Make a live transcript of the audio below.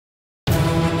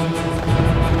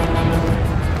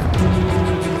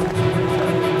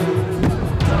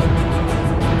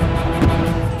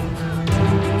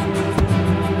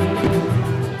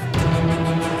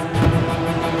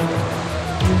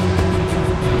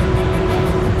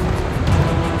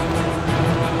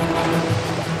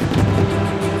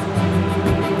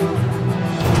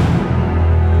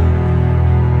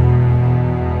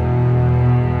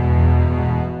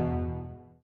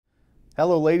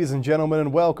Hello ladies and gentlemen,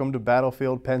 and welcome to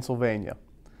Battlefield, Pennsylvania.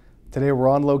 Today we're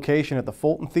on location at the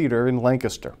Fulton Theater in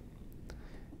Lancaster.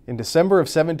 In December of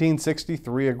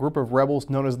 1763, a group of rebels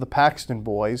known as the Paxton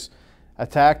Boys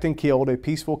attacked and killed a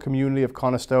peaceful community of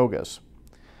Conestogas.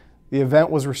 The event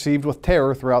was received with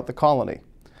terror throughout the colony,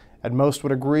 and most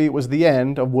would agree it was the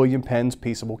end of William Penn's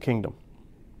peaceable kingdom.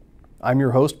 I'm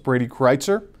your host, Brady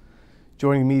Kreitzer.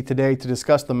 Joining me today to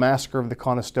discuss the massacre of the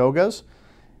Conestogas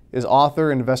is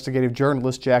author and investigative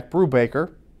journalist Jack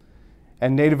Brubaker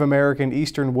and Native American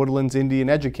Eastern Woodlands Indian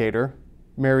educator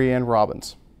MaryAnn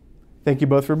Robbins. Thank you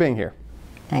both for being here.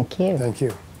 Thank you. Thank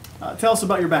you. Tell us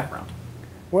about your background.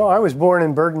 Well, I was born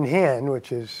in Bergen,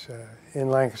 which is in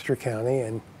Lancaster County,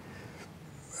 and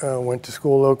went to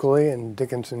school locally in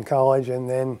Dickinson College, and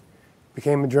then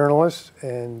became a journalist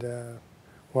and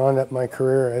wound up my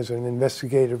career as an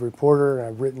investigative reporter. And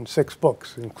I've written 6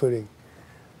 books, including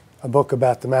a book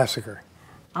about the massacre.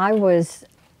 I was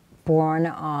born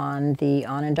on the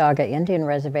Onondaga Indian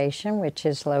Reservation, which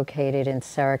is located in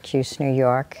Syracuse, New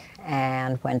York,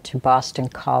 and went to Boston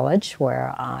College,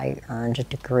 where I earned a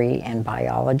degree in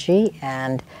biology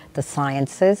and the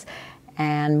sciences,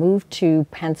 and moved to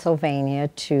Pennsylvania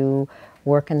to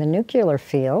work in the nuclear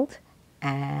field,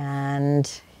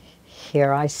 and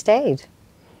here I stayed.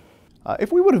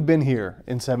 If we would have been here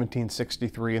in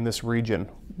 1763 in this region,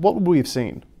 what would we have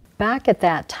seen? Back at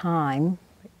that time,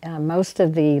 most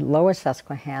of the lower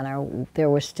Susquehanna, there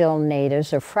were still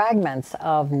natives or fragments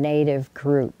of native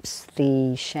groups.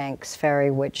 The Shanks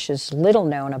Ferry, which is little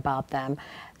known about them,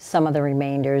 some of the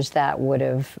remainders that would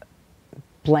have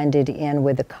blended in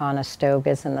with the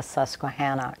Conestogas and the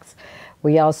Susquehannocks.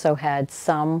 We also had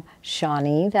some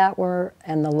Shawnee that were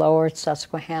in the lower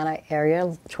Susquehanna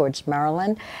area towards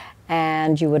Maryland,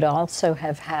 and you would also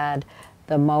have had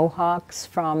the Mohawks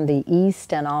from the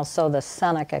east and also the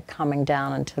Seneca coming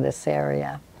down into this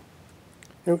area.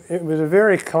 It was a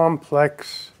very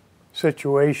complex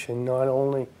situation, not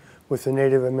only with the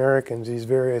Native Americans. These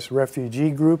various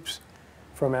refugee groups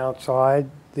from outside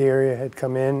the area had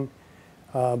come in,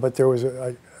 but there was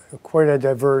quite a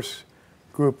diverse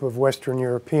group of Western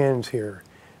Europeans here.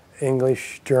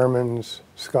 English, Germans,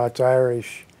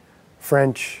 Scots-Irish,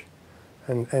 French,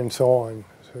 and so on.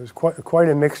 So it was quite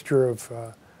a mixture of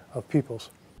peoples.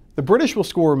 The British will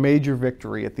score a major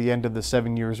victory at the end of the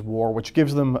 7 Years' War, which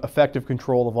gives them effective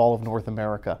control of all of North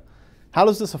America. How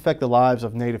does this affect the lives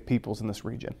of native peoples in this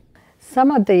region?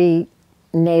 Some of the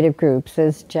native groups,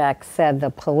 as Jack said,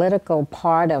 the political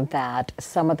part of that,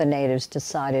 some of the natives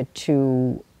decided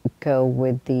to go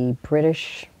with the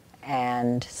British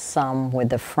and some with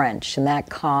the French, and that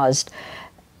caused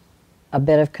a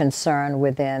bit of concern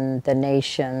within the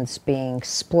nations being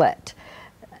split,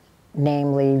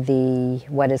 namely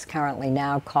what is currently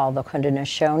now called the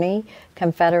Haudenosaunee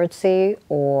Confederacy,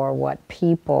 or what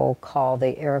people call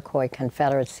the Iroquois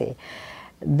Confederacy.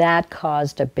 That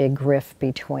caused a big rift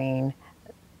between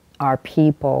our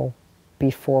people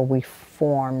before we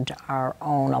formed our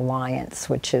own alliance,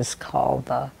 which is called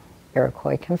the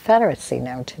Iroquois Confederacy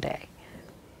known today.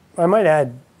 I might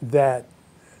add that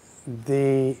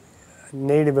the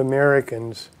Native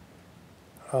Americans,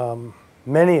 most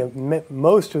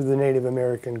of the Native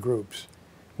American groups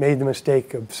made the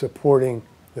mistake of supporting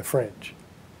the French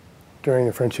during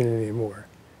the French and Indian War.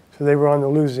 So they were on the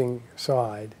losing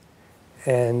side,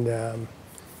 and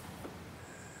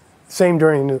same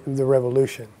during the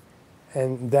Revolution,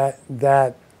 and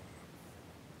that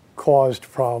caused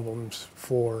problems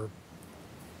for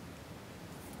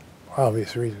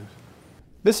obvious reasons.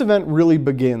 This event really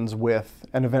begins with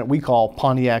an event we call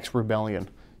Pontiac's Rebellion.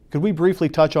 Could we briefly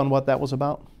touch on what that was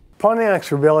about?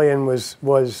 Pontiac's Rebellion was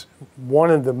one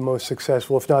of the most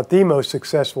successful, if not the most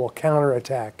successful,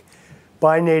 counterattack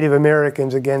by Native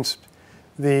Americans against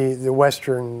the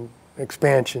Western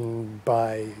expansion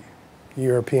by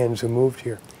Europeans who moved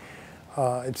here.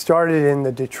 It started in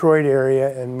the Detroit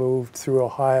area and moved through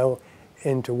Ohio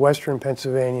into western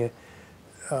Pennsylvania.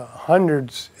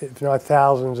 Hundreds, if not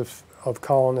thousands, of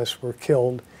colonists were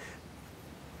killed.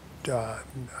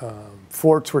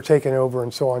 Forts were taken over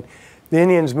and so on. The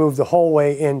Indians moved the whole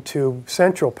way into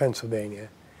central Pennsylvania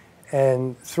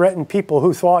and threatened people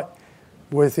who thought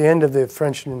with the end of the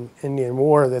French and Indian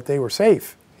War that they were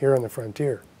safe here on the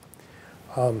frontier.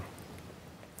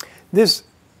 This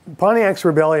Pontiac's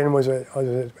Rebellion was,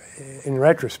 in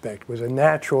retrospect, was a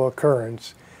natural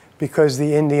occurrence because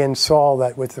the Indians saw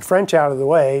that with the French out of the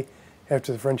way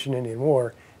after the French and Indian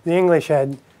War, the English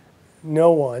had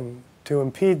no one to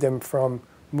impede them from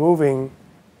moving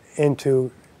into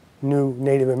new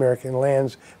Native American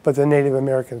lands, but the Native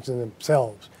Americans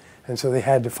themselves. And so they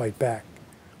had to fight back.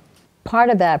 part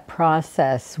of that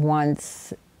process,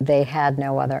 once they had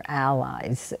no other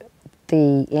allies,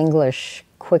 the English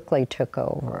quickly took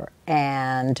over,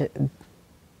 and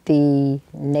the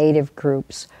native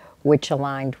groups which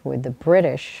aligned with the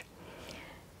British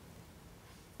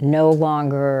no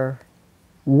longer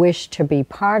wished to be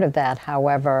part of that.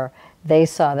 However, they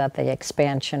saw that the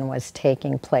expansion was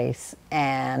taking place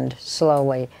and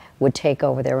slowly would take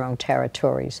over their own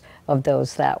territories of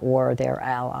those that were their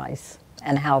allies,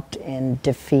 and helped in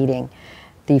defeating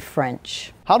the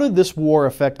French. How did this war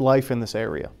affect life in this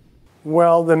area?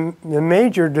 Well, the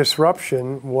major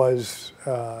disruption was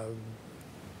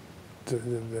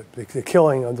the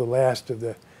killing of the last of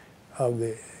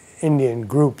the Indian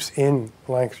groups in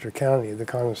Lancaster County, the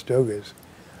Conestogas.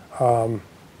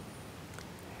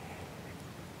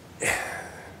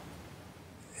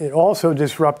 It also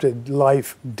disrupted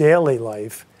life, daily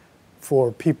life,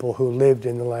 for people who lived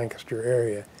in the Lancaster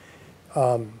area.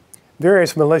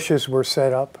 Various militias were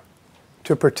set up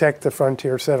to protect the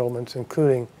frontier settlements,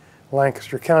 including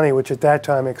Lancaster County, which at that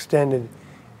time extended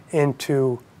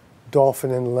into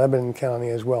Dauphin and Lebanon County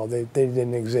as well. They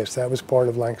didn't exist. That was part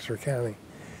of Lancaster County.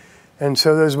 And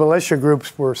so those militia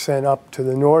groups were sent up to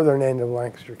the northern end of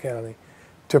Lancaster County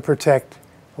to protect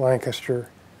Lancaster.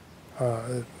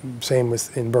 Same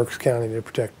in Berks County to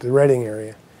protect the Reading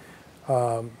area.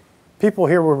 People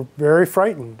here were very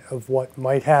frightened of what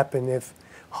might happen if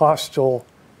hostile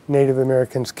Native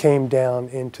Americans came down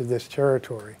into this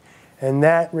territory. And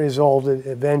that resulted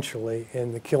eventually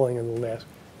in the killing of the last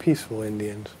peaceful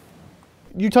Indians.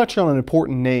 You touched on an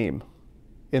important name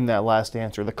in that last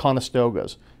answer, the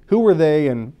Conestogas. Who were they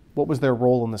and what was their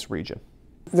role in this region?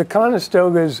 The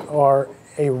Conestogas are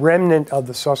a remnant of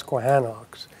the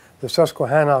Susquehannocks. The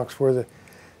Susquehannocks were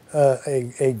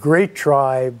a great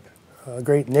tribe, a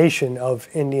great nation of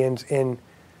Indians in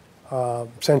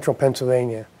central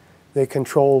Pennsylvania. They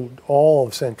controlled all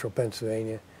of central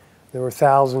Pennsylvania. There were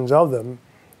thousands of them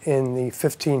in the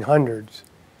 1500s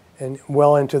and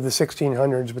well into the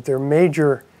 1600s, but their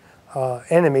major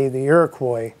enemy, the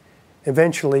Iroquois,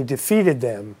 eventually defeated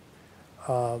them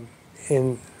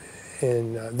in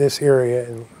this area.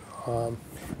 And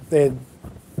they had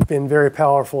been very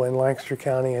powerful in Lancaster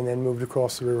County and then moved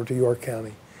across the river to York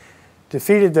County.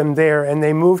 Defeated them there, and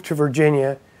they moved to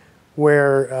Virginia,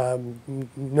 where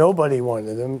nobody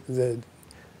wanted them.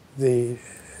 The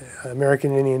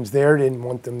American Indians there didn't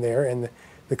want them there, and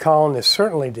the colonists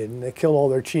certainly didn't. They killed all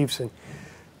their chiefs, and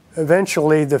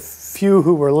eventually the few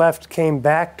who were left came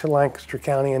back to Lancaster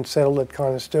County and settled at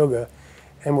Conestoga,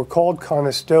 and were called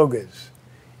Conestogas,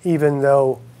 even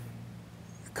though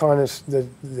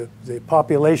the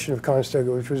population of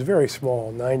Conestoga, which was very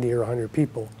small, 90 or 100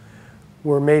 people,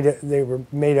 they were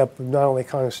made up of not only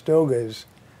Conestogas,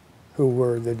 who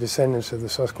were the descendants of the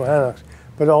Susquehannocks,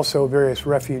 but also various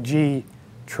refugee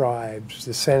tribes,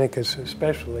 the Senecas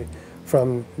especially,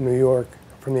 from New York,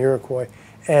 from the Iroquois,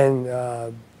 and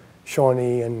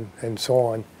Shawnee and so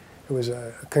on. It was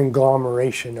a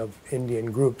conglomeration of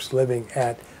Indian groups living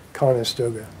at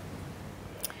Conestoga.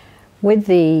 With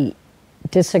the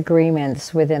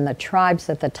disagreements within the tribes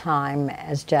at the time,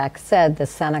 as Jack said, the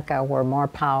Seneca were more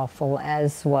powerful,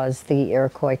 as was the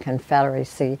Iroquois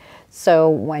Confederacy. So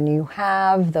when you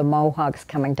have the Mohawks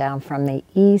coming down from the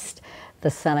east, the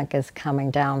Senecas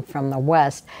coming down from the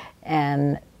west,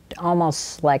 and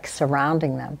almost like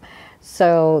surrounding them.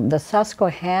 So the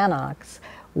Susquehannocks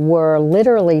were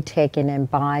literally taken in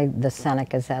by the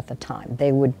Senecas at the time.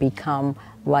 They would become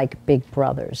like big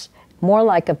brothers, more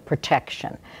like a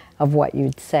protection of what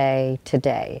you'd say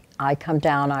today. I come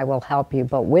down, I will help you,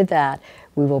 but with that,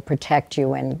 we will protect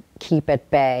you and keep at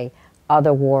bay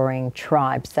other warring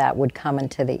tribes that would come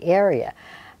into the area.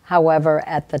 However,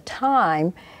 at the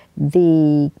time,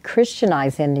 the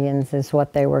Christianized Indians is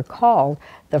what they were called,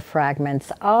 the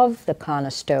fragments of the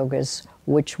Conestogas,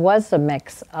 which was a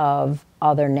mix of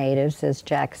other natives, as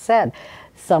Jack said.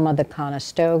 Some of the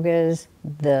Conestogas,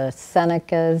 the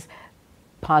Senecas,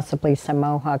 possibly some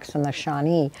Mohawks and the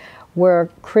Shawnee, were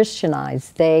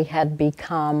Christianized. They had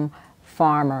become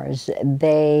farmers.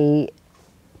 They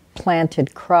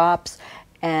planted crops,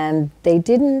 and they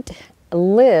didn't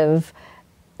live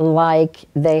like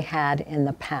they had in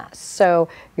the past. So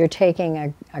you're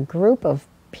taking a group of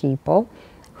people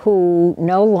who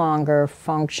no longer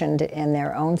functioned in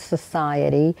their own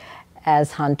society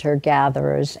as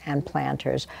hunter-gatherers and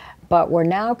planters, but were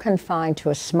now confined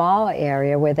to a small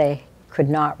area where they could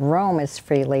not roam as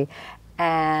freely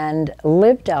and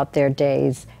lived out their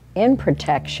days in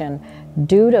protection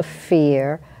due to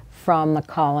fear from the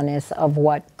colonists of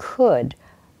what could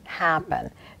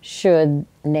happen should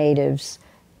natives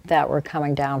that were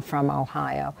coming down from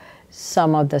Ohio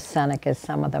some of the Senecas,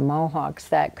 some of the Mohawks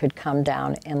that could come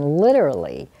down and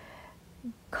literally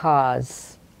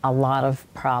cause a lot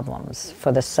of problems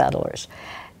for the settlers.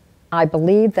 I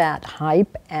believe that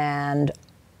hype and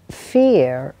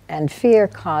fear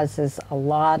causes a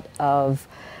lot of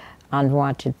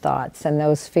unwanted thoughts, and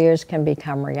those fears can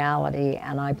become reality,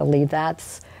 and I believe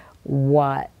that's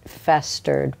what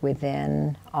festered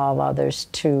within all others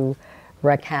to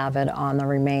wreak havoc on the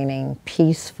remaining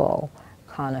peaceful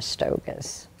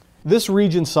Conestogas. This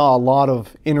region saw a lot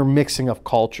of intermixing of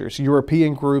cultures,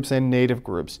 European groups and native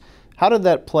groups. How did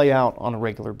that play out on a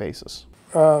regular basis?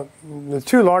 The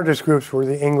two largest groups were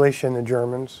the English and the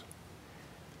Germans.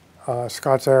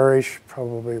 Scots-Irish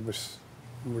probably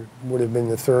would have been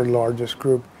the third largest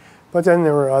group. But then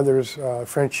there were others,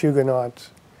 French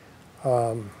Huguenots,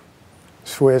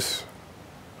 Swiss.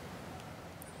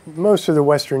 Most of the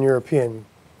Western European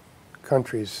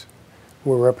countries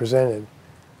were represented.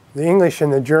 The English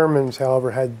and the Germans,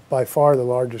 however, had by far the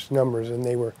largest numbers, and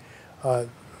they were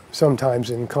sometimes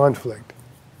in conflict.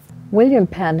 William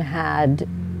Penn had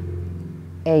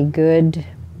a good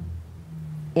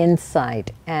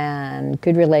insight and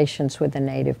good relations with the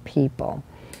native people.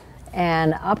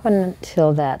 And up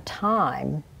until that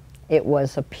time, it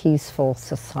was a peaceful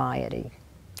society.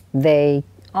 They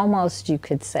almost, you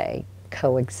could say,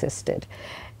 coexisted.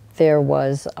 There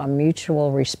was a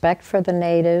mutual respect for the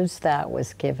natives that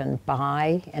was given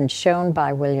by and shown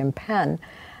by William Penn.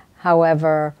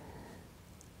 However,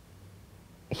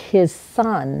 his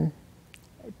son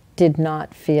did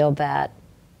not feel that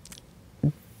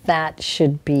that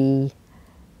should be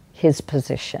his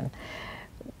position.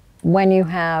 When you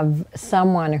have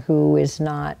someone who is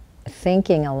not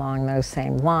thinking along those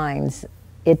same lines,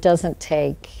 it doesn't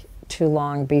take too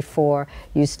long before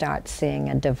you start seeing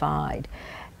a divide.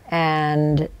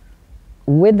 And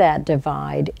with that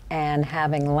divide and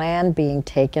having land being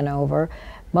taken over,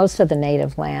 most of the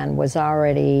native land was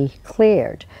already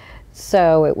cleared.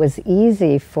 So it was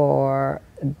easy for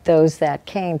those that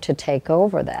came to take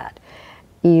over that,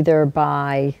 either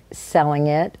by selling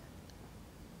it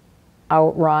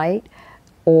outright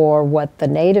or what the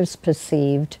natives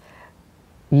perceived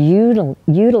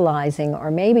utilizing or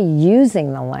maybe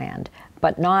using the land,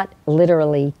 but not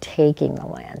literally taking the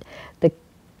land.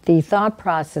 The thought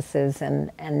processes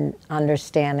and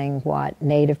understanding what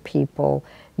native people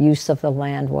use of the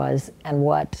land was and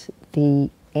what the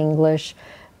English,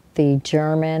 the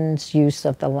Germans' use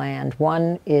of the land.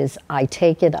 One is, I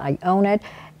take it, I own it,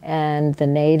 and the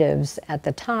natives at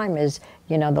the time is,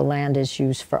 you know, the land is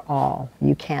used for all.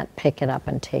 You can't pick it up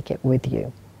and take it with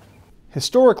you.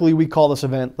 Historically, we call this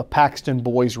event the Paxton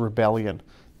Boys Rebellion,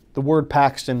 the word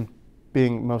Paxton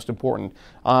being most important.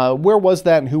 Where was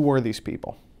that and who were these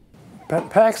people?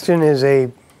 Paxton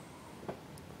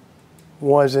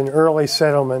was an early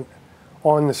settlement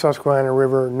on the Susquehanna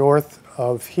River north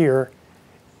of here,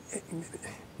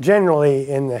 generally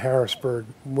in the Harrisburg,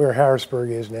 where Harrisburg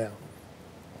is now.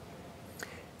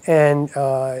 And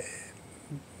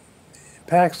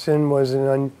Paxton was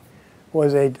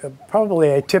probably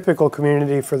a typical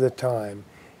community for the time.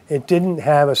 It didn't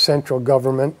have a central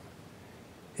government.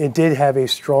 It did have a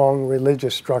strong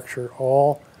religious structure.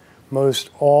 Most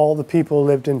all the people who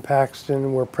lived in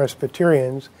Paxton were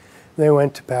Presbyterians. They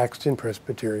went to Paxton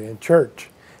Presbyterian Church.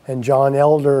 And John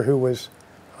Elder, who was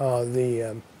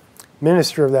the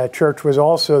minister of that church, was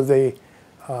also the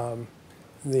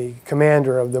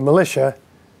commander of the militia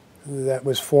that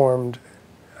was formed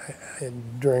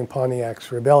during Pontiac's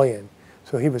rebellion.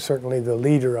 So he was certainly the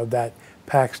leader of that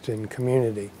Paxton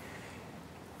community.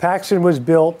 Paxton was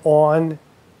built on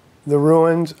the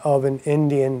ruins of an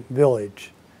Indian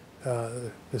village.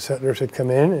 The settlers had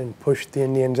come in and pushed the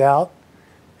Indians out,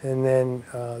 and then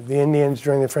the Indians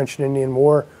during the French and Indian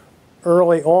War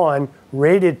early on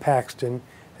raided Paxton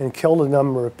and killed a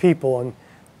number of people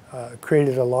and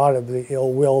created a lot of the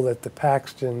ill will that the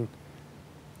Paxton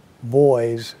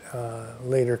boys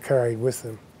later carried with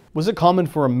them. Was it common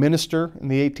for a minister in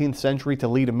the 18th century to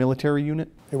lead a military unit?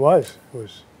 It was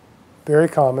very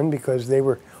common because they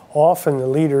were often the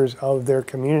leaders of their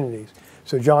communities.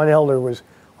 So John Elder was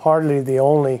hardly the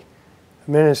only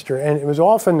minister, and it was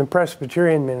often the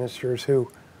Presbyterian ministers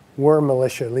who were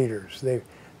militia leaders.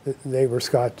 They were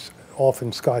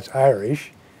often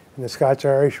Scots-Irish, and the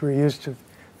Scots-Irish were used to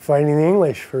fighting the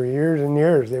English for years and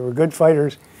years. They were good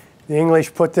fighters. The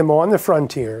English put them on the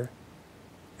frontier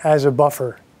as a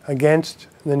buffer against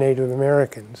the Native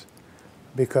Americans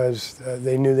because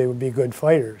they knew they would be good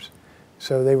fighters.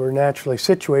 So they were naturally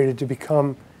situated to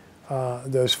become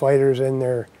those fighters, and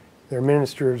their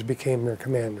ministers became their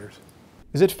commanders.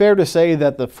 Is it fair to say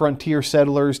that the frontier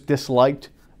settlers disliked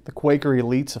the Quaker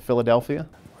elites of Philadelphia?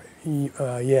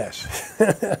 Yes.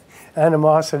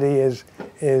 Animosity is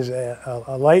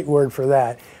a light word for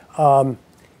that.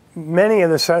 Many of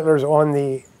the settlers on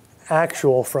the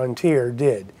actual frontier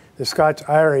did. The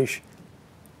Scots-Irish,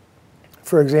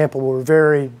 for example, were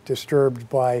very disturbed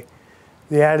by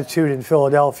the attitude in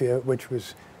Philadelphia, which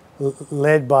was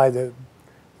led by the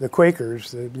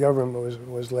Quakers. The government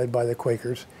was led by the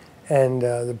Quakers, and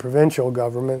the provincial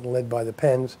government, led by the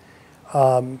Penns,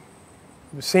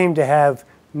 seemed to have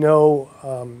no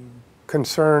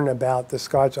concern about the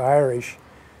Scots-Irish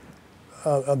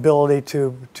ability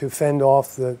to fend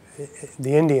off the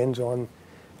Indians on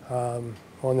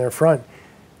their front.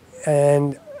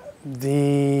 And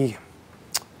the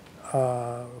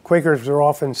Quakers were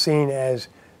often seen as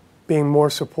being more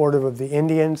supportive of the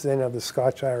Indians than of the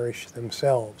Scotch-Irish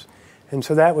themselves. And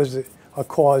so that was a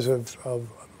cause of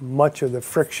much of the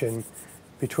friction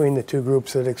between the two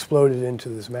groups that exploded into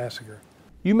this massacre.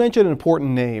 You mentioned an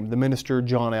important name, the minister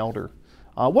John Elder.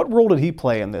 What role did he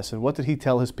play in this, and what did he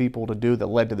tell his people to do that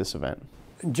led to this event?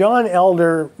 John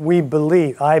Elder,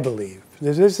 I believe,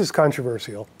 this is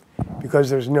controversial because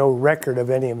there's no record of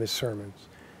any of his sermons,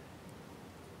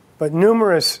 but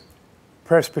numerous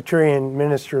Presbyterian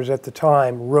ministers at the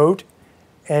time wrote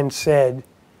and said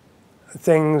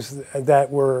things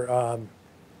that were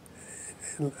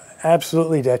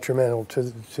absolutely detrimental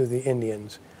to the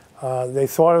Indians. They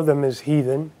thought of them as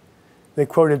heathen. They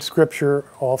quoted scripture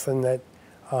often that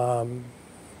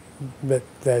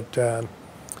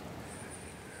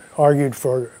argued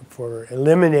for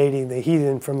eliminating the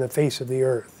heathen from the face of the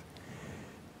earth.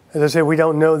 As I said, we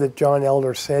don't know that John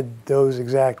Elder said those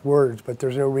exact words, but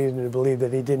there's no reason to believe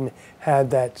that he didn't have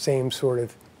that same sort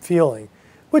of feeling,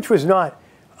 which was not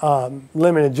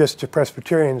limited just to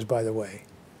Presbyterians, by the way.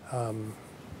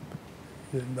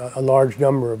 A large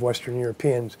number of Western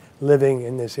Europeans living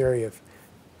in this area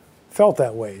felt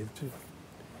that way.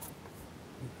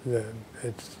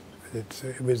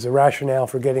 It was the rationale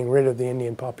for getting rid of the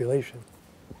Indian population.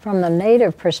 From the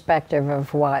Native perspective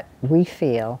of what we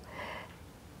feel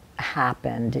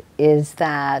happened is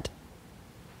that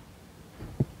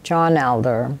John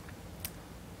Elder,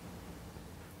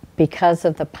 because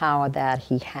of the power that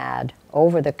he had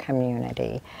over the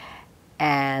community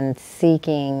and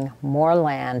seeking more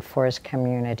land for his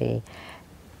community,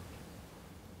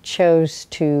 chose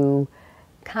to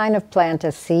kind of plant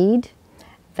a seed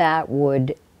that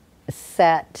would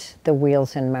set the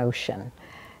wheels in motion.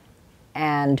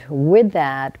 And with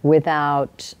that,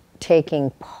 without taking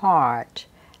part,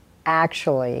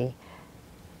 actually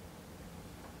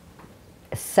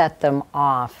set them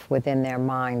off within their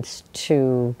minds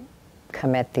to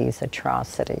commit these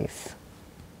atrocities.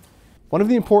 One of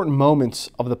the important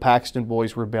moments of the Paxton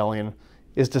Boys Rebellion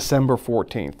is December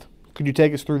 14th. Could you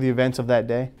take us through the events of that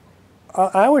day?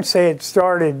 I would say it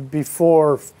started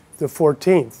before the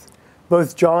 14th.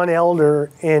 Both John Elder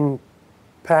in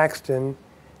Paxton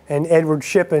and Edward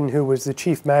Shippen, who was the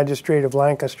chief magistrate of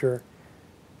Lancaster,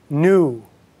 knew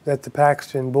that the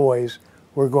Paxton Boys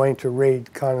were going to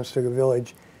raid Conestoga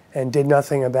Village and did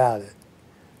nothing about it.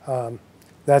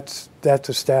 That's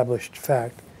established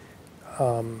fact.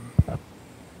 On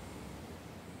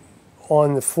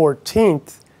the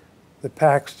 14th, the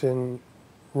Paxton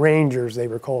Rangers, they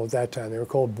were called at that time, they were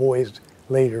called Boys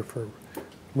later for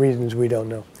reasons we don't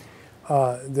know.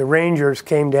 The Rangers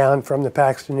came down from the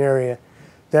Paxton area,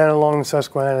 down along the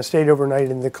Susquehanna, stayed overnight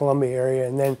in the Columbia area,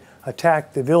 and then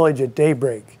attacked the village at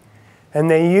daybreak. And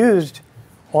they used,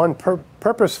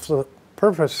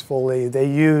 purposefully, they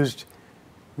used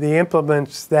the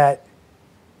implements that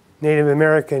Native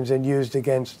Americans had used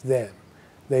against them.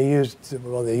 They used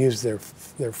their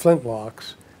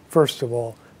flintlocks, first of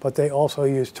all, but they also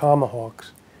used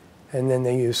tomahawks, and then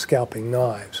they used scalping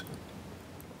knives.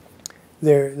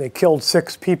 They killed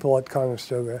 6 people at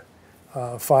Conestoga,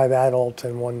 5 adults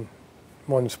and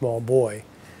one small boy.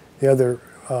 The other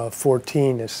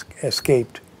 14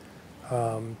 escaped.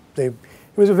 It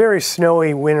was a very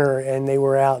snowy winter, and they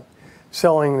were out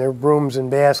selling their brooms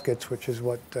and baskets, which is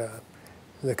what the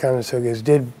Conestogas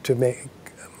did to make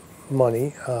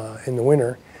money in the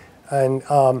winter. And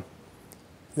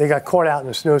they got caught out in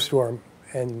a snowstorm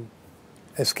and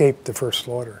escaped the first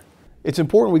slaughter. It's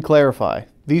important we clarify,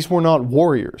 these were not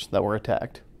warriors that were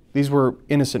attacked. These were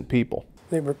innocent people.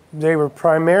 They were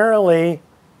primarily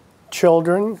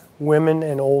children, women,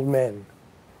 and old men.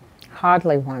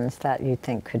 Hardly ones that you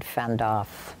think could fend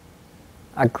off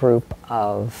a group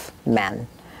of men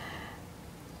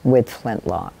with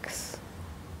flintlocks,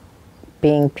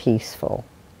 being peaceful,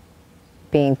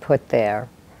 being put there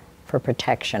for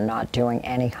protection, not doing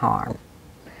any harm.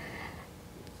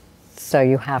 So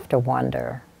you have to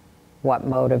wonder what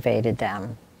motivated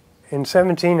them. In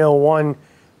 1701,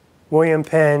 William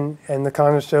Penn and the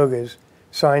Conestogas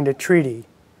signed a treaty,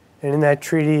 and in that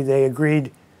treaty they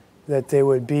agreed that they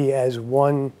would be as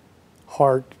one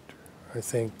heart, I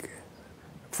think,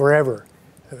 forever.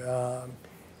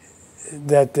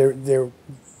 That the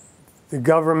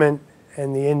government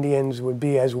and the Indians would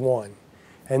be as one.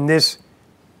 And this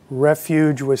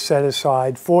refuge was set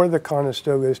aside for the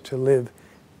Conestogas to live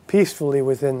peacefully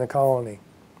within the colony.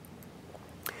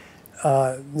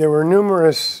 There were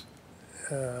numerous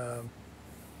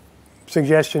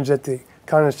suggestions that the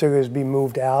Conestogas be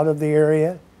moved out of the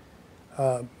area,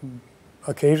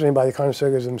 occasionally by the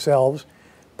Conestogas themselves,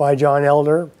 by John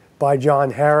Elder, by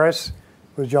John Harris,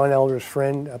 who was John Elder's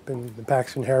friend up in the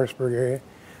Paxton-Harrisburg area.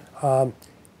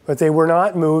 But they were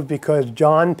not moved because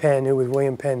John Penn, who was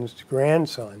William Penn's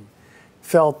grandson,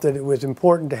 felt that it was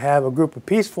important to have a group of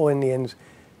peaceful Indians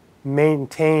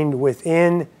maintained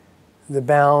within the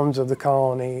bounds of the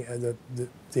colony,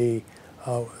 the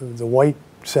white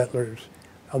settlers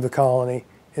of the colony,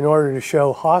 in order to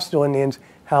show hostile Indians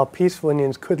how peaceful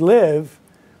Indians could live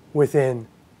within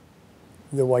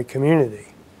the white community.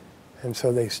 And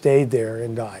so they stayed there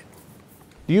and died.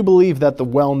 Do you believe that the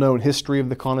well-known history of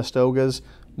the Conestogas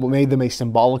made them a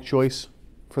symbolic choice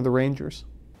for the Rangers?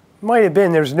 Might have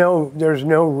been. There's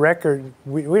no record.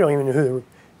 We don't even know who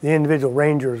the individual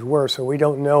Rangers were, so we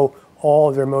don't know all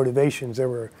of their motivations.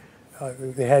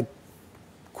 They had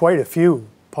quite a few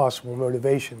possible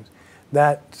motivations.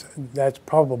 That's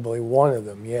probably one of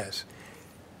them, yes.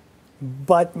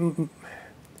 But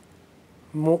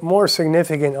more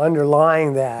significant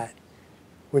underlying that,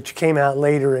 which came out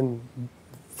later in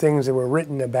things that were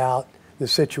written about the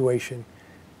situation,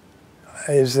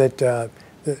 is that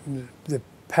the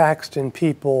Paxton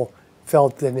people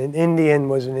felt that an Indian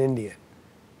was an Indian.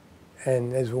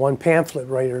 And as one pamphlet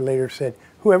writer later said,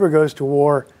 whoever goes to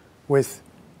war with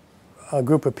a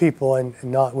group of people and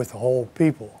not with the whole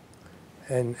people.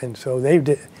 And so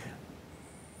they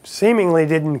seemingly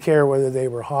didn't care whether they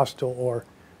were hostile or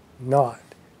not.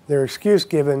 Their excuse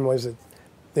given was that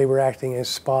they were acting as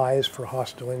spies for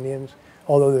hostile Indians,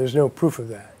 although there's no proof of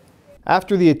that.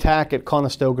 After the attack at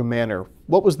Conestoga Manor,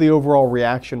 what was the overall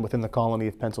reaction within the colony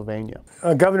of Pennsylvania?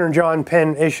 Governor John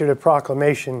Penn issued a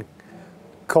proclamation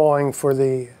calling for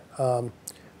the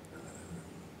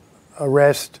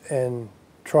arrest and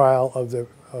trial of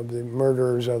the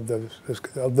murderers of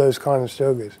those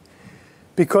Conestogas.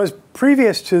 Because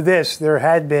previous to this, there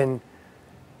had been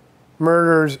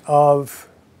murders of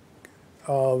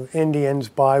Indians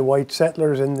by white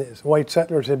settlers, and the white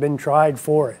settlers had been tried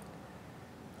for it.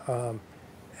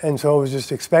 And so it was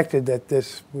just expected that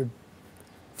this would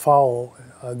follow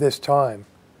this time.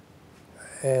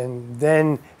 And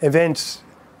then events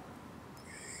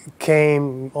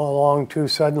came along too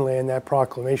suddenly, and that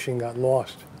proclamation got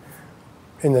lost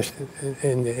in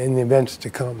the events to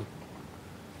come.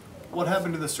 What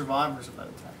happened to the survivors of that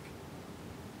attack?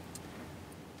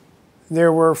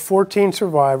 There were 14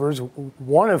 survivors,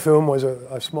 one of whom was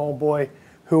a small boy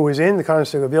who was in the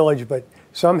Conestoga village but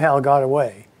somehow got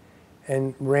away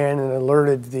and ran and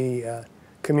alerted the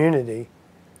community.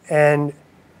 And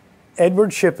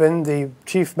Edward Shippen, the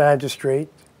chief magistrate,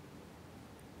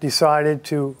 decided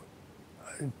to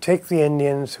take the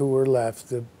Indians who were left,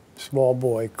 the small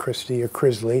boy, Christie or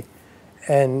Crisley,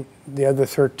 and the other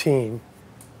 13,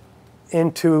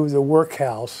 into the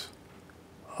workhouse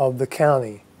of the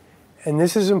county. And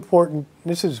this is important.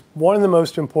 This is one of the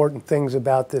most important things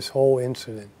about this whole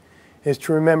incident, is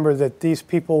to remember that these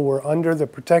people were under the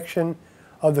protection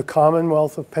of the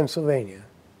Commonwealth of Pennsylvania.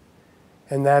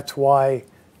 And that's why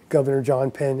Governor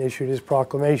John Penn issued his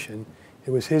proclamation. It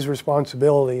was his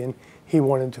responsibility, and he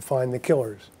wanted to find the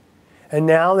killers. And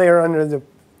now they are under the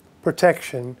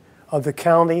protection of the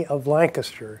county of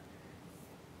Lancaster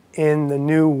in the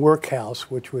new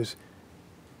workhouse, which was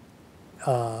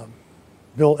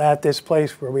built at this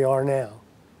place where we are now.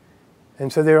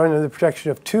 And so they're under the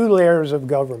protection of two layers of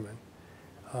government.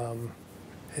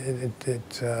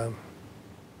 It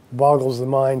boggles the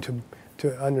mind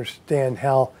to understand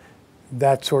how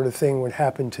that sort of thing would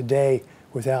happen today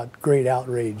without great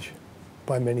outrage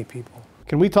by many people.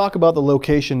 Can we talk about the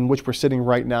location in which we're sitting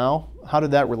right now? How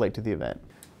did that relate to the event?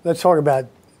 Let's talk about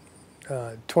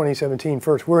 2017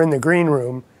 first. We're in the green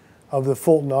room of the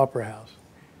Fulton Opera House,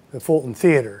 the Fulton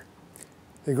Theater,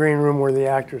 the green room where the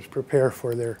actors prepare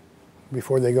for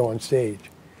before they go on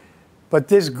stage. But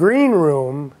this green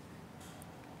room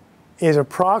is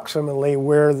approximately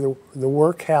where the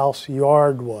workhouse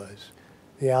yard was,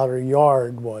 the outer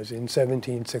yard was in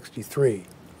 1763.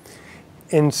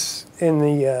 In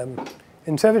the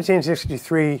In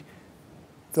 1763,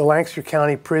 the Lancaster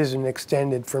County Prison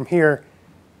extended from here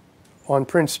on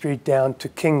Prince Street down to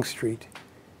King Street.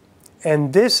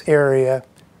 And this area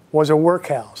was a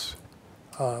workhouse.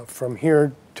 From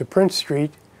here to Prince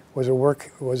Street was a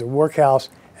workhouse,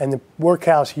 and the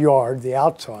workhouse yard, the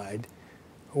outside,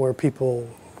 where people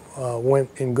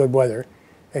went in good weather,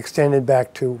 extended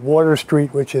back to Water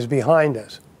Street, which is behind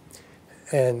us,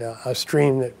 and a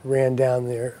stream that ran down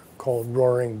there called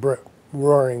Roaring Brook.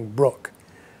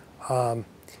 The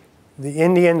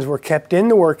Indians were kept in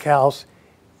the workhouse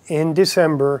in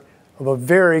December of a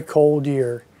very cold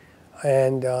year,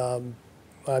 and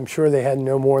I'm sure they had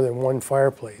no more than one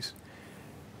fireplace.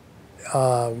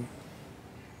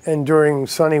 And during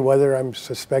sunny weather, I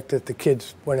suspect that the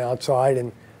kids went outside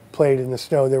and played in the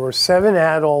snow. There were 7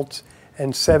 adults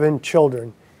and 7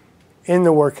 children in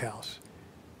the workhouse.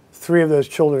 3 of those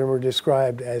children were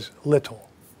described as little.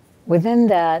 Within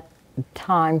that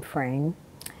time frame,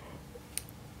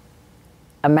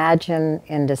 imagine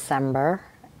in December,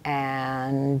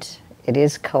 and it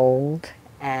is cold,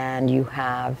 and you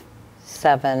have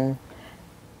 7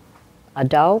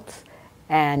 adults,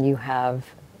 and you have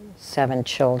 7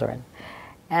 children.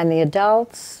 And the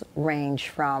adults range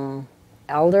from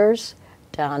elders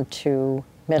down to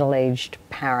middle-aged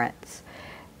parents.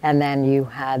 And then you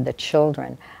had the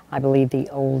children. I believe the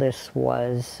oldest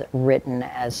was written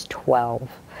as 12.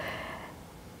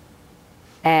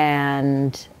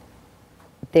 And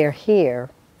they're here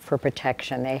for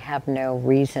protection. They have no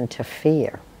reason to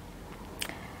fear.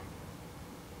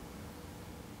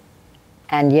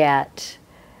 And yet,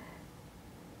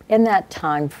 in that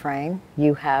time frame,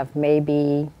 you have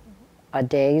maybe a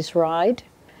day's ride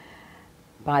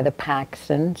by the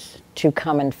Paxtons to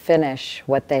come and finish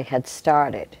what they had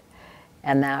started.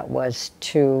 And that was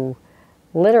to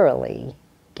literally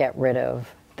get rid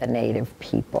of the native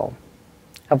people,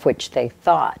 of which they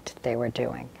thought they were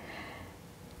doing.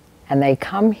 And they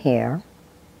come here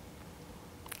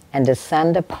and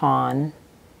descend upon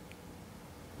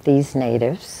these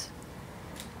natives,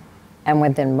 and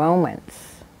within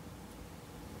moments,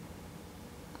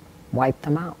 wipe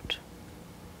them out.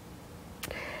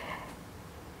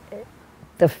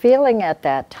 The feeling at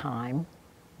that time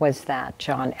was that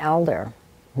John Elder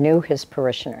knew his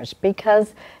parishioners,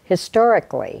 because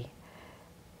historically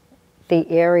the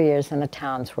areas and the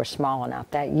towns were small enough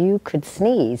that you could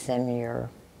sneeze and your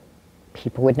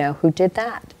people would know who did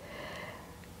that.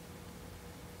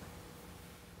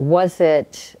 Was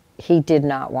it he did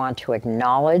not want to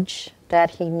acknowledge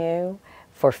that he knew,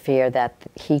 for fear that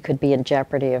he could be in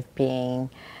jeopardy of being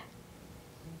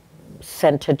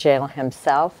sent to jail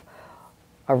himself,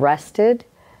 arrested?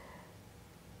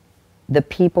 The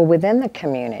people within the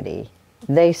community,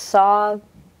 they saw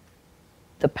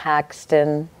the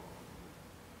Paxton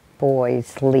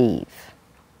boys leave.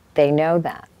 They know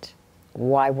that.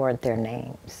 Why weren't their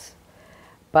names?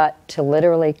 But to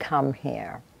literally come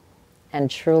here and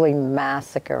truly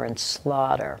massacre and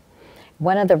slaughter.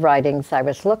 One of the writings I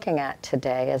was looking at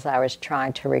today as I was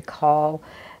trying to recall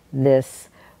this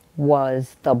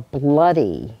was the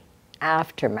bloody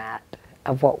aftermath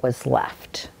of what was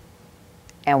left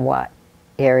and what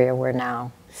area we're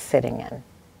now sitting in.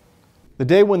 The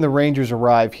day when the Rangers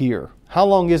arrive here, how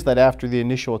long is that after the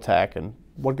initial attack, and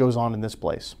what goes on in this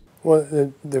place?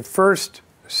 Well, the first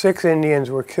 6 Indians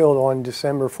were killed on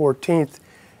December 14th,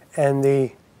 and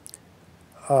the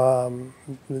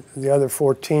other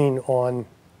 14 on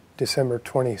December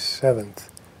 27th,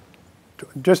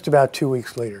 just about 2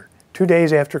 weeks later, 2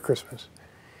 days after Christmas.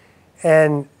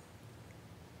 And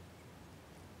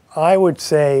I would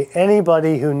say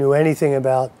anybody who knew anything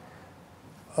about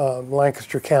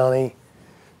Lancaster County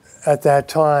at that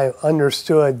time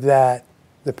understood that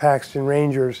the Paxton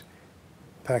Rangers,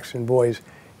 Paxton Boys,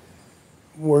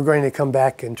 were going to come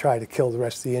back and try to kill the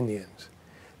rest of the Indians.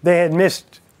 They had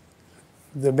missed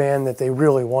the man that they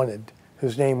really wanted,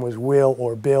 whose name was Will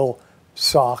or Bill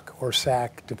Sock or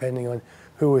Sack, depending on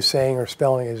who was saying or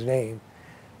spelling his name.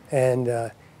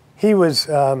 And he was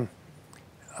a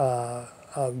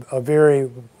very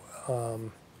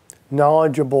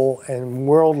knowledgeable and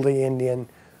worldly Indian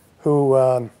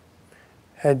who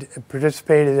had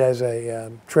participated as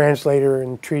a translator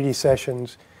in treaty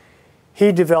sessions. He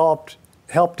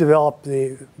helped develop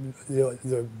the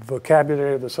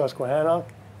vocabulary of the Susquehannock,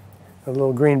 a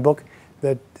little green book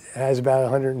that has about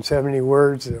 170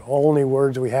 words, the only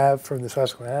words we have from the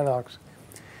Susquehannocks.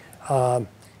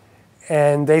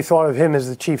 And they thought of him as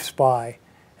the chief spy.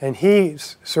 And he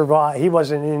survived. He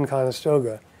wasn't in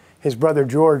Conestoga. His brother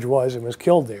George was and was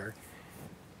killed there.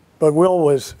 But Will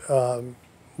was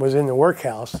in the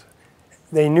workhouse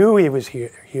they knew he was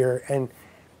here, and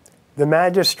the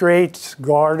magistrates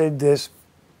guarded this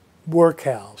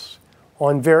workhouse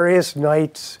on various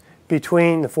nights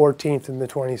between the 14th and the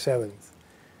 27th.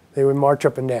 They would march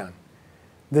up and down.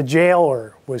 The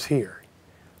jailer was here.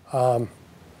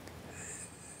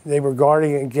 They were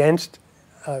guarding against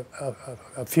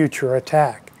a future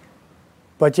attack.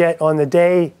 But yet on the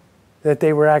day that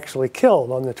they were actually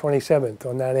killed, on the 27th,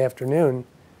 on that afternoon,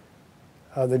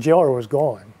 the jailer was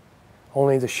gone.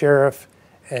 Only the sheriff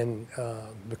and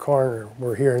the coroner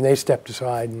were here, and they stepped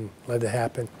aside and let it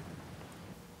happen.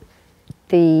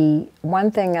 The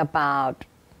one thing about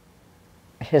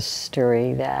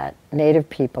history that Native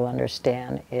people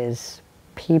understand is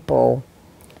people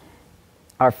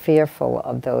are fearful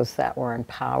of those that were in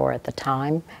power at the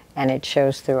time, and it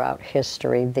shows throughout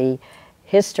history. The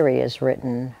history is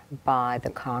written by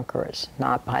the conquerors,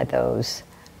 not by those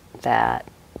that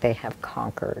they have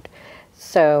conquered.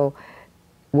 So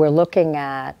we're looking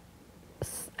at,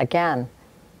 again,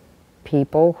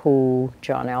 people who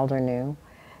John Elder knew.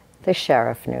 The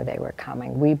sheriff knew they were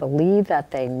coming. We believe that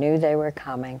they knew they were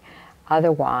coming.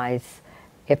 Otherwise,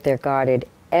 if they're guarded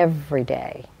every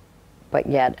day, but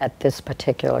yet at this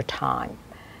particular time,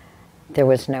 there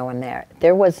was no one there.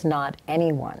 There was not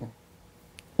anyone,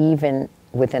 even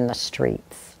within the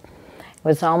streets. It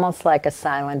was almost like a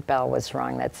silent bell was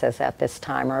rung that says at this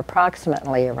time, or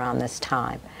approximately around this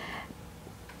time,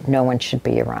 no one should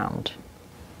be around.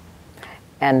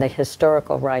 And the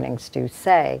historical writings do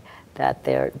say that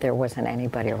there wasn't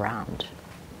anybody around.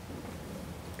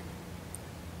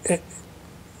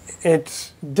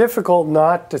 It's difficult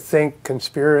not to think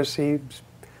conspiracies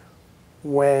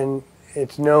when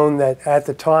it's known that at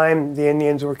the time the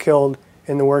Indians were killed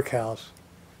in the workhouse,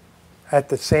 at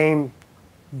the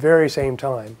very same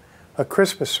time, a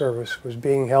Christmas service was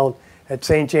being held at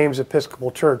St. James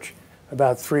Episcopal Church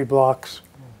about 3 blocks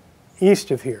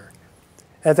east of here.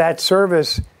 At that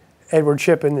service, Edward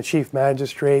Shippen, the chief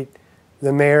magistrate,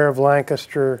 the mayor of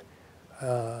Lancaster,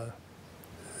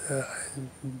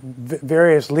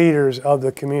 various leaders of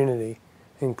the community,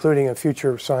 including a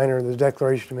future signer of the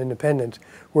Declaration of Independence,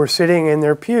 were sitting in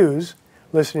their pews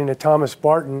listening to Thomas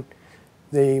Barton,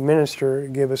 the minister,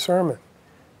 give a sermon.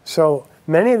 So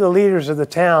many of the leaders of the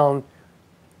town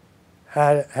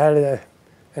had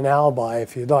an alibi,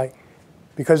 if you'd like,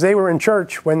 because they were in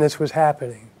church when this was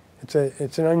happening.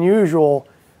 It's an unusual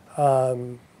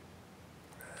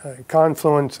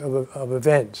confluence of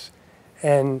events.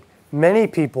 And many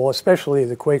people, especially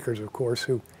the Quakers, of course,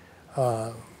 who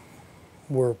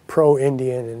were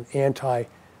pro-Indian and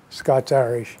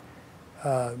anti-Scots-Irish,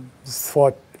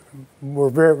 were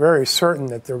very, very certain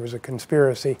that there was a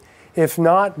conspiracy, if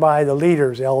not by the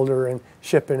leaders, Elder and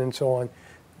Shippen and so on,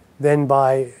 then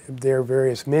by their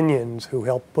various minions who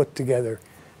helped put together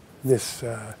this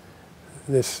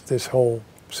whole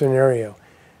scenario.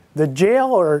 The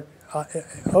jailer,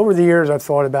 over the years I've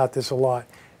thought about this a lot,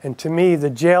 and to me the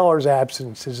jailer's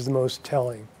absence is the most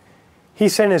telling. He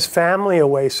sent his family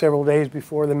away several days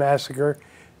before the massacre,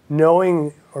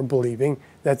 knowing or believing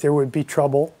that there would be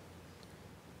trouble,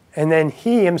 and then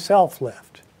he himself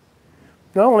left.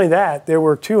 Not only that, there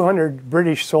were 200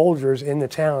 British soldiers in the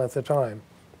town at the time.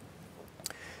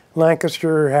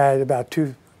 Lancaster had about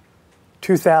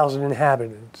 2,000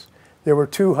 inhabitants. There were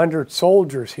 200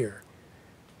 soldiers here.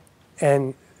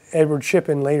 And Edward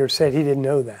Shippen later said he didn't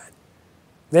know that.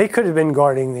 They could have been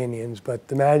guarding the Indians, but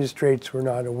the magistrates were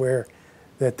not aware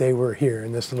that they were here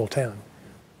in this little town.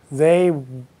 They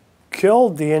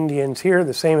killed the Indians here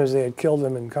the same as they had killed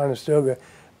them in Conestoga,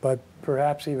 but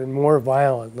perhaps even more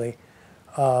violently.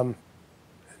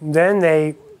 Then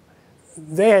they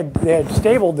had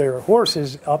stabled their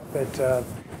horses up at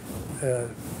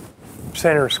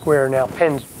Center Square, now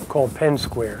called Penn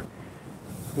Square,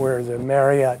 where the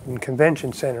MaryAnn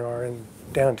Convention Center are in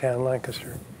downtown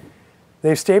Lancaster.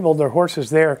 They stabled their horses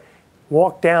there,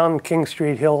 walked down King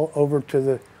Street Hill over to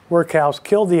the workhouse,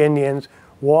 killed the Indians,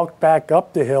 walked back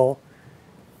up the hill.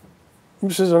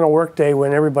 This is on a work day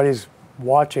when everybody's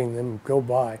watching them go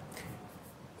by.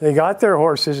 They got their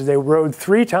horses, they rode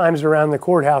 3 times around the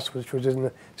courthouse, which was in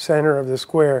the center of the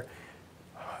square,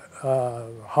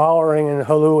 hollering and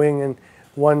hallooing, and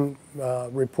one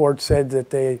report said that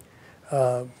they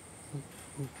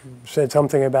said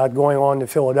something about going on to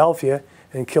Philadelphia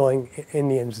and killing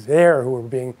Indians there who were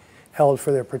being held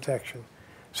for their protection.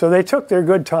 So they took their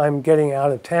good time getting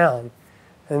out of town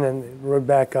and then rode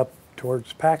back up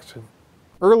towards Paxton.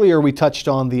 Earlier, we touched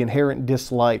on the inherent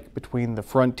dislike between the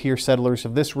frontier settlers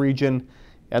of this region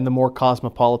and the more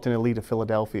cosmopolitan elite of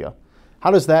Philadelphia.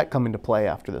 How does that come into play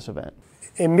after this event?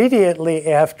 Immediately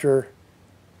after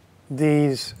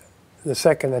these the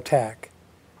second attack.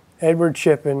 Edward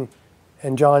Shippen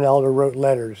and John Elder wrote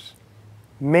letters,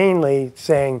 mainly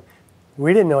saying,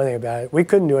 we didn't know anything about it. We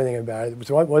couldn't do anything about it. It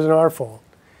wasn't our fault.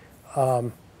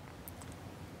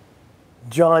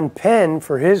 John Penn,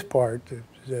 for his part,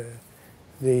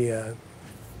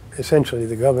 essentially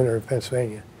the governor of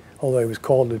Pennsylvania, although he was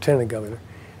called lieutenant governor,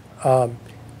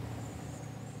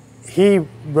 he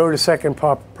wrote a second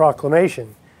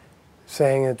proclamation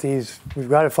saying that we've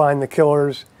got to find the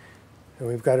killers and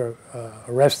we've got to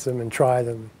arrest them and try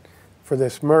them for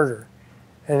this murder.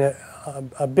 And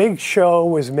a big show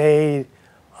was made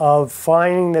of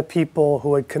finding the people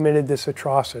who had committed this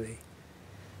atrocity.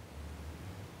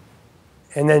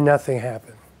 And then nothing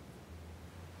happened.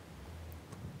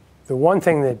 The one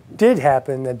thing that did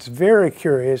happen that's very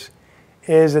curious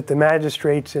is that the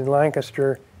magistrates in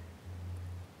Lancaster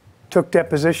took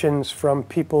depositions from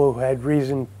people who had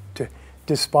reason to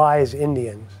despise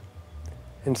Indians.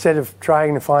 Instead of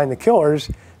trying to find the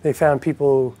killers, they found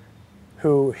people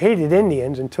who hated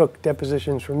Indians and took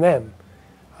depositions from them.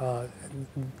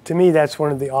 To me, that's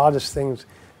one of the oddest things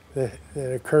that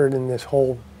occurred in this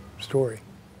whole story.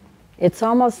 It's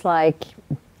almost like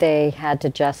they had to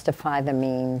justify the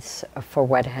means for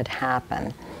what had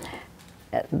happened.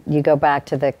 You go back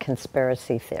to the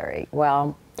conspiracy theory.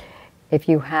 Well, if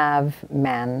you have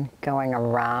men going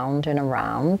around and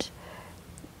around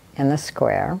in the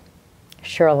square,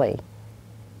 surely,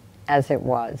 as it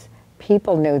was,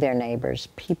 people knew their neighbors,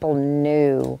 people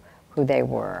knew who they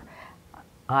were,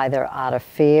 either out of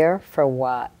fear for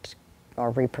what,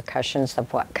 or repercussions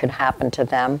of what could happen to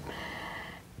them,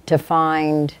 to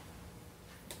find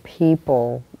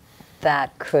people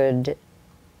that could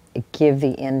give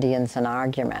the Indians an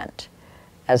argument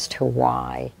as to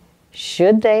why.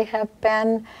 Should they have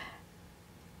been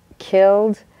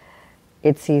killed?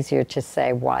 It's easier to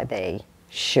say why they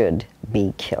should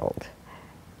be killed.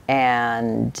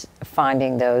 And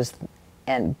finding those,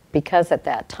 and because at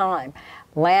that time,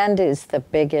 land is the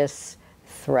biggest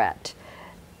threat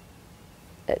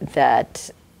that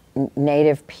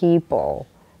Native people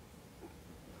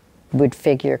would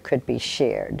figure could be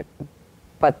shared,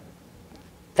 but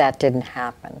that didn't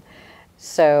happen.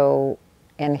 So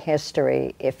in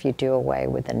history, if you do away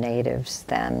with the natives,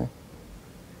 then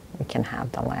we can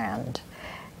have the land.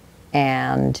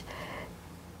 And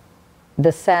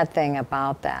the sad thing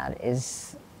about that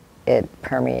is it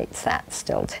permeates that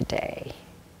still today.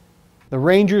 The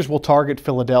Rangers will target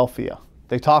Philadelphia.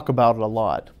 They talk about it a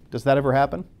lot. Does that ever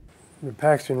happen? The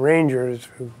Paxton Rangers,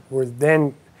 who were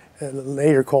then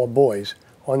later called Boys,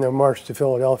 on their march to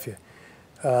Philadelphia,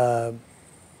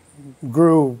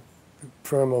 grew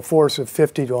from a force of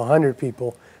 50 to 100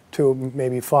 people to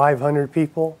maybe 500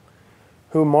 people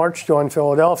who marched on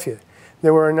Philadelphia.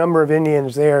 There were a number of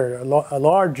Indians there, a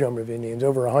large number of Indians,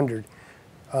 over 100.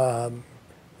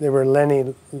 There were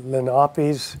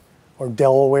Lenapes, or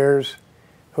Delawares,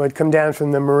 who had come down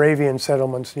from the Moravian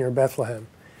settlements near Bethlehem.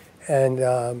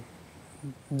 And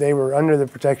they were under the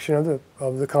protection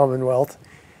of the Commonwealth,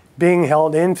 being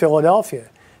held in Philadelphia.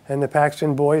 And the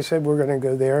Paxton Boys said, we're going to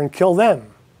go there and kill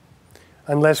them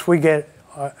unless we get,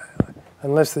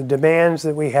 unless the demands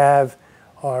that we have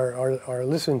are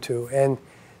listened to. And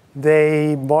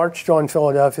they marched on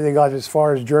Philadelphia. They got as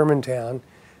far as Germantown,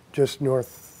 just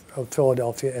north of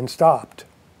Philadelphia, and stopped.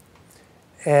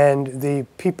 And the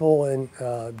people, and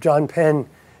John Penn,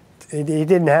 he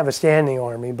didn't have a standing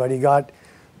army, but he got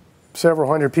several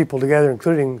hundred people together,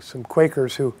 including some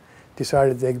Quakers who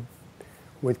decided they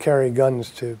would carry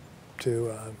guns to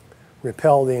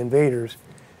repel the invaders.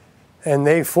 And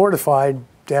they fortified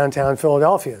downtown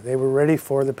Philadelphia. They were ready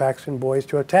for the Paxton Boys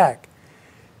to attack.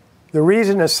 The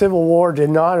reason a civil war did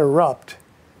not erupt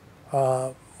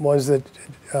was that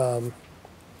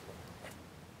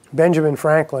Benjamin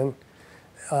Franklin,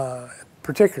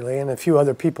 particularly, and a few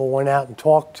other people went out and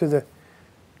talked to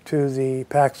the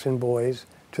Paxton Boys,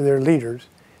 to their leaders,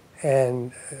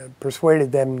 and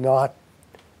persuaded them not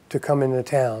to come into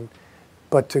town,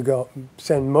 but to go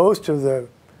send most of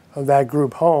that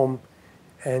group home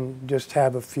and just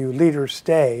have a few leaders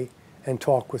stay and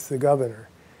talk with the governor.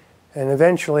 And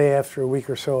eventually, after a week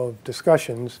or so of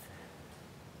discussions,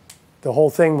 the whole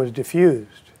thing was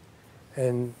diffused.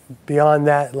 And beyond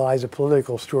that lies a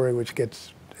political story which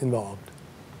gets involved.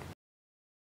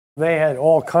 They had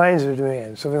all kinds of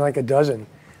demands, something like a dozen,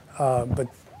 but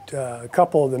a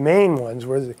couple of the main ones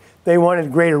were they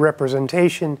wanted greater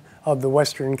representation of the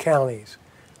western counties,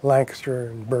 Lancaster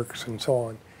and Berks and so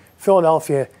on.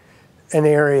 Philadelphia, an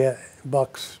area,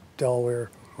 Bucks, Delaware,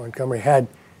 Montgomery, had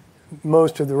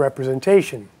most of the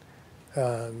representation,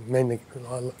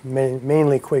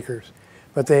 mainly Quakers.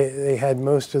 but they had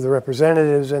most of the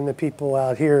representatives, and the people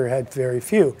out here had very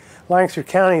few. Lancaster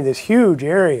County, this huge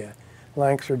area,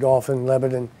 Lancaster, Dauphin,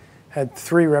 Lebanon, had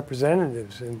 3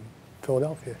 representatives in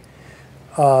Philadelphia.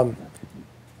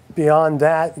 Beyond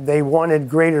that, they wanted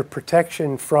greater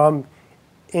protection from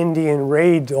Indian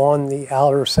raids on the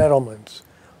outer settlements,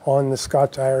 on the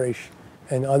Scots-Irish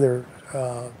and other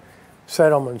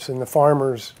settlements, and the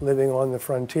farmers living on the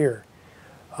frontier.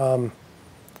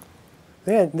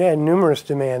 They had numerous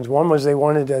demands. One was they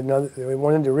wanted to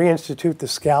reinstitute the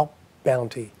scalp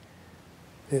bounty.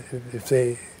 If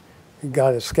they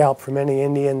got a scalp from any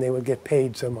Indian, they would get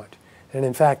paid so much. And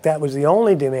in fact, that was the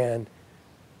only demand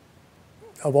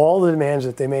of all the demands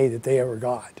that they made that they ever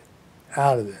got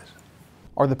out of this.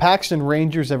 Are the Paxton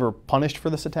Rangers ever punished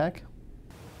for this attack?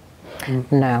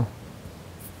 No.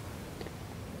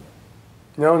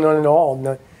 No, none at all.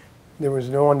 No, there was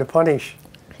no one to punish.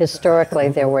 Historically,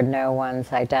 there were no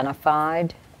ones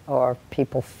identified, or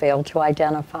people failed to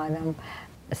identify them,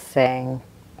 saying,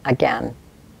 again,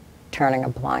 turning a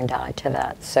blind eye to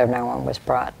that, so no one was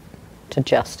brought to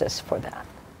justice for that.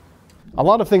 A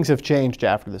lot of things have changed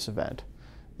after this event.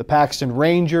 The Paxton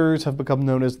Rangers have become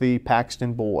known as the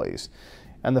Paxton Boys,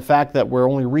 and the fact that we're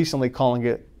only recently calling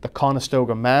it the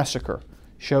Conestoga Massacre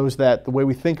shows that the way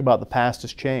we think about the past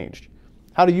has changed.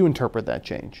 How do you interpret that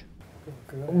change?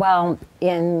 Well,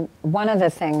 one of the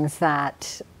things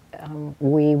that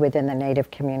we within the Native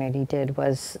community did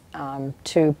was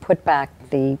to put back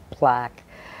the plaque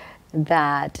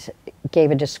that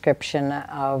gave a description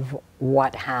of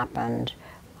what happened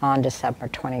on December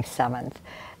 27th.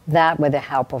 That, with the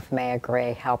help of Mayor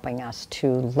Gray helping us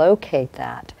to locate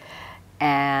that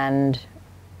and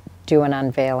do an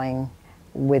unveiling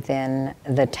within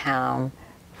the town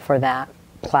for that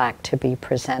plaque to be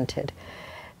presented.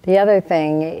 The other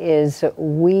thing is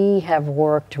we have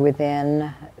worked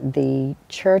within the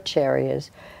church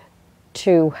areas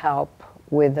to help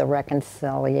with the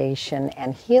reconciliation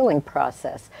and healing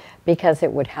process because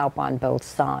it would help on both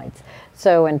sides.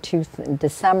 So in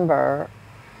December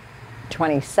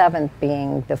 27th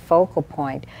being the focal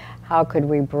point, how could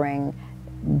we bring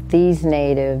these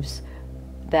natives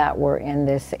that were in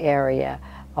this area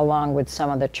along with some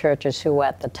of the churches who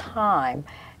at the time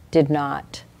did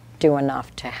not do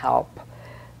enough to help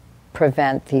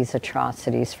prevent these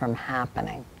atrocities from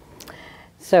happening.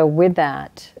 So with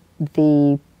that,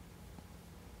 the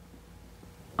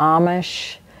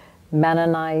Amish,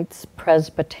 Mennonites,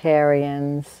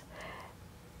 Presbyterians,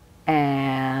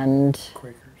 and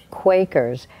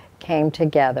Quakers came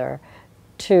together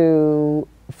to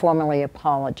formally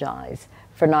apologize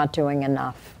for not doing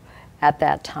enough at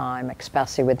that time,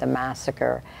 especially with the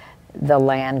massacre, the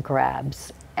land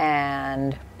grabs,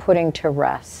 and putting to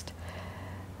rest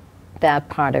that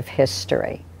part of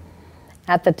history.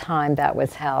 At the time, that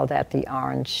was held at the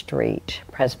Orange Street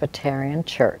Presbyterian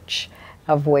Church,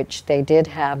 of which they did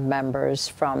have members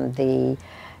from the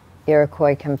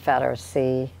Iroquois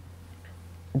Confederacy,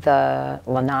 the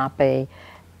Lenape,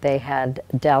 they had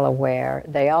Delaware.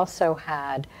 They also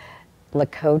had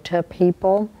Lakota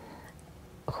people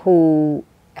who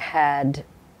had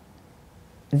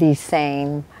the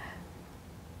same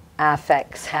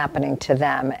affects happening to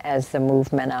them as the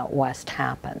movement out west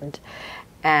happened.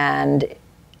 And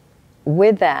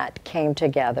with that came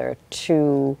together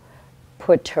to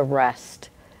put to rest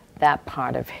that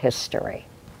part of history.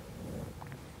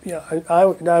 Yeah, I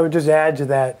would just add to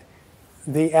that,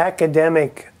 the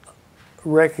academic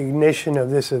recognition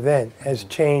of this event has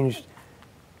changed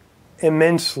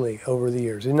immensely over the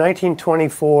years. In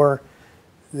 1924,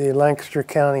 the Lancaster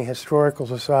County Historical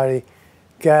Society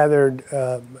gathered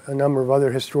a number of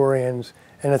other historians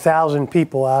and 1,000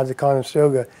 people out of the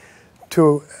Conestoga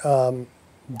to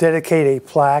dedicate a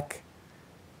plaque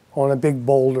on a big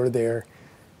boulder there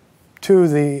to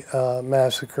the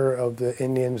massacre of the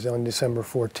Indians on December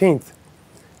 14th,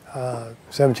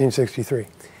 1763.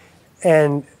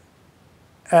 And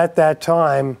at that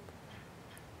time,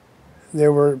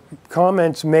 there were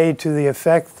comments made to the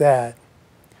effect that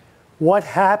what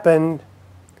happened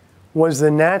was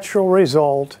the natural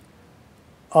result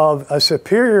of a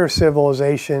superior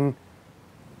civilization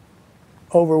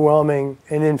overwhelming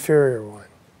an inferior one.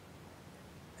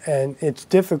 And it's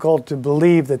difficult to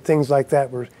believe that things like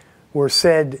that were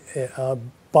said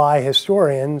by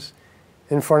historians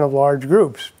in front of large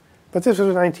groups. But this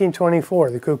was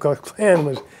 1924. The Ku Klux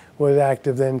Klan was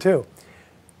active then too.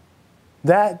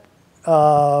 That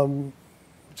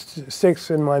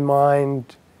sticks in my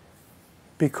mind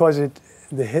because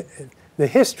the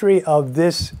history of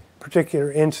this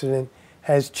particular incident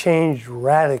has changed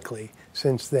radically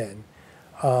since then.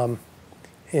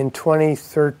 in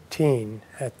 2013,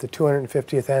 at the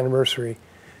 250th anniversary,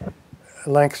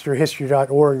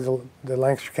 LancasterHistory.org, the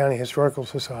Lancaster County Historical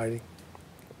Society,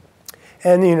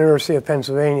 and the University of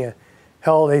Pennsylvania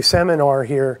held a seminar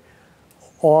here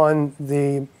on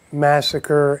the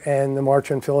massacre and the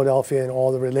March on Philadelphia and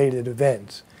all the related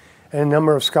events. And a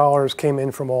number of scholars came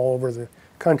in from all over the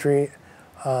country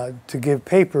to give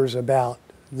papers about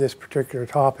this particular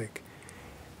topic.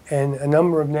 And a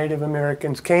number of Native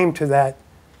Americans came to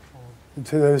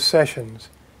those sessions.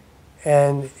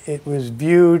 And it was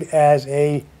viewed as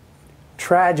a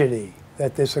tragedy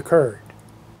that this occurred.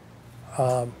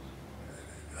 A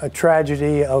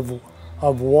tragedy of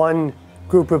one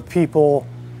group of people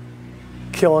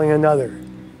killing another.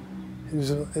 It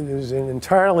was an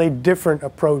entirely different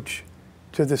approach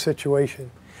to the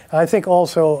situation. And I think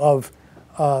also of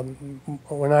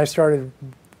when I started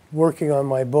working on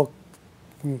my book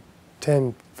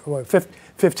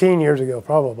 15 years ago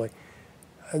probably,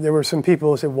 there were some people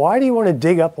who said, why do you want to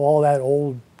dig up all that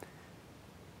old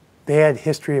bad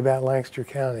history about Lancaster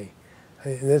County?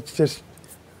 Let's just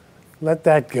let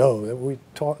that go.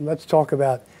 Let's talk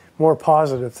about more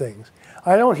positive things.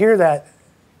 I don't hear that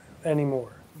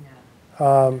anymore.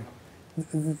 No.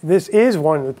 This is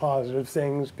one of the positive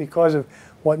things because of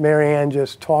what MaryAnn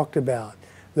just talked about.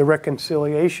 The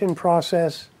reconciliation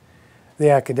process, the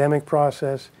academic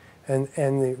process, and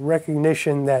the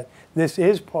recognition that this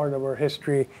is part of our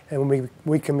history and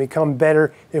we can become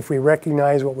better if we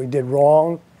recognize what we did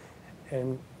wrong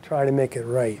and try to make it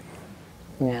right.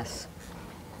 Yes,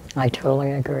 I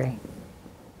totally agree.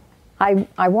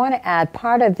 I want to add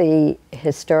part of the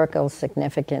historical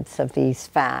significance of these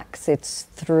facts. It's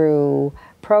through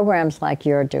programs like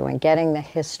you're doing, getting the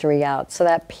history out so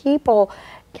that people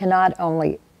can not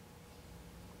only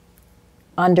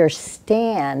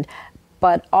understand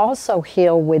but also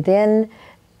heal within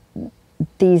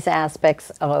these aspects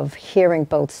of hearing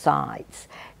both sides.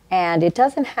 And it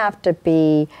doesn't have to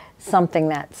be something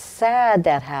that's sad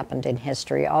that happened in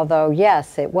history, although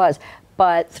yes, it was,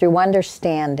 but through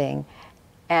understanding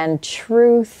and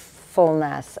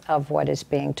truthfulness of what is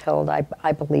being told,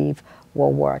 I believe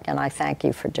will work, and I thank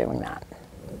you for doing that.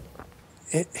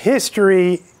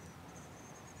 History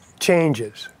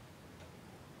changes.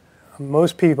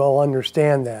 Most people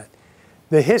understand that.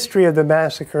 The history of the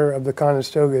massacre of the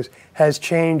Conestogas has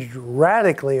changed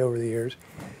radically over the years.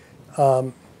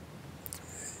 The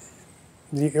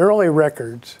early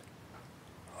records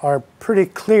are pretty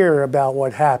clear about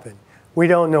what happened. We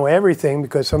don't know everything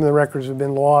because some of the records have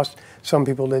been lost, some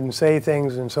people didn't say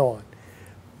things, and so on.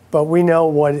 But we know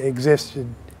what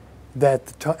existed at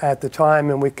the time,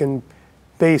 and we can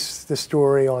base the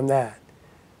story on that.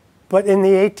 But in the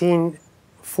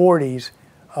 1840s,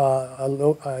 a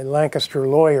Lancaster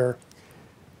lawyer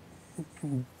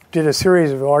did a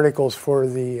series of articles for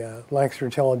the Lancaster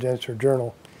Intelligencer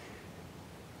Journal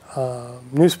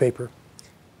newspaper,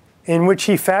 in which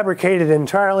he fabricated an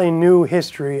entirely new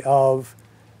history of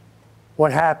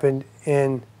what happened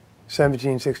in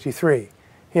 1763.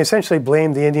 He essentially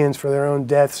blamed the Indians for their own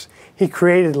deaths. He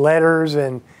created letters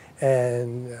and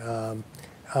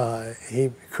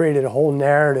he created a whole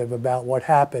narrative about what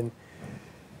happened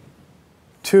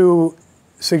to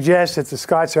suggest that the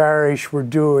Scots-Irish were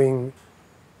doing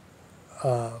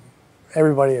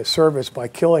everybody a service by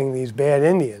killing these bad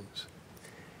Indians.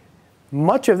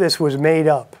 Much of this was made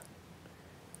up,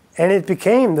 and it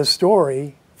became the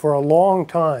story for a long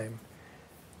time.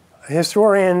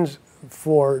 Historians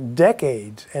for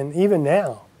decades, and even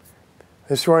now,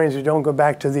 historians who don't go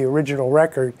back to the original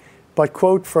record, but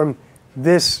quote from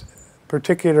this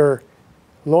particular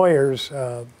lawyer's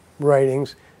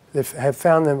writings that have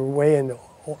found their way into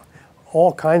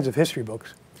all kinds of history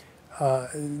books.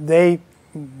 They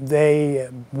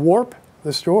warp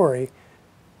the story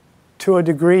to a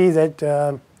degree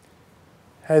that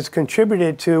has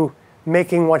contributed to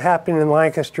making what happened in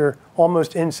Lancaster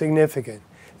almost insignificant.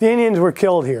 The Indians were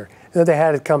killed here, that they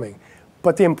had it coming.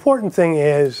 But the important thing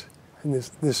is, and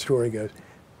this story goes,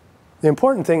 the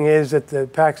important thing is that the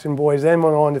Paxton Boys then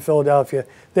went on to Philadelphia.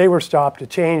 They were stopped to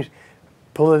change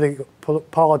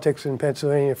politics in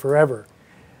Pennsylvania forever.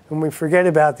 And we forget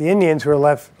about the Indians who are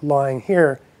left lying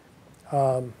here,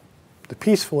 the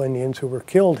peaceful Indians who were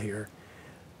killed here,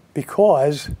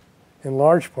 because, in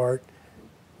large part,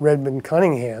 Redmond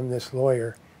Cunningham, this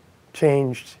lawyer,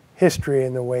 changed history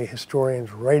and the way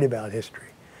historians write about history.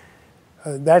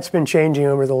 That's been changing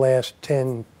over the last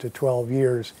 10 to 12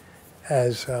 years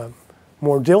as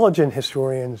more diligent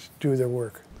historians do their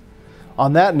work.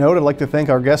 On that note, I'd like to thank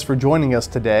our guests for joining us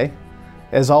today.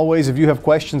 As always, if you have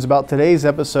questions about today's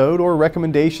episode or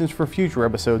recommendations for future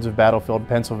episodes of Battlefield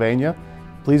Pennsylvania,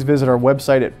 please visit our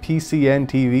website at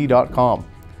pcntv.com.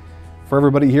 For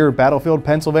everybody here at Battlefield,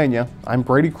 Pennsylvania, I'm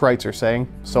Brady Kreitzer saying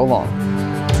so long.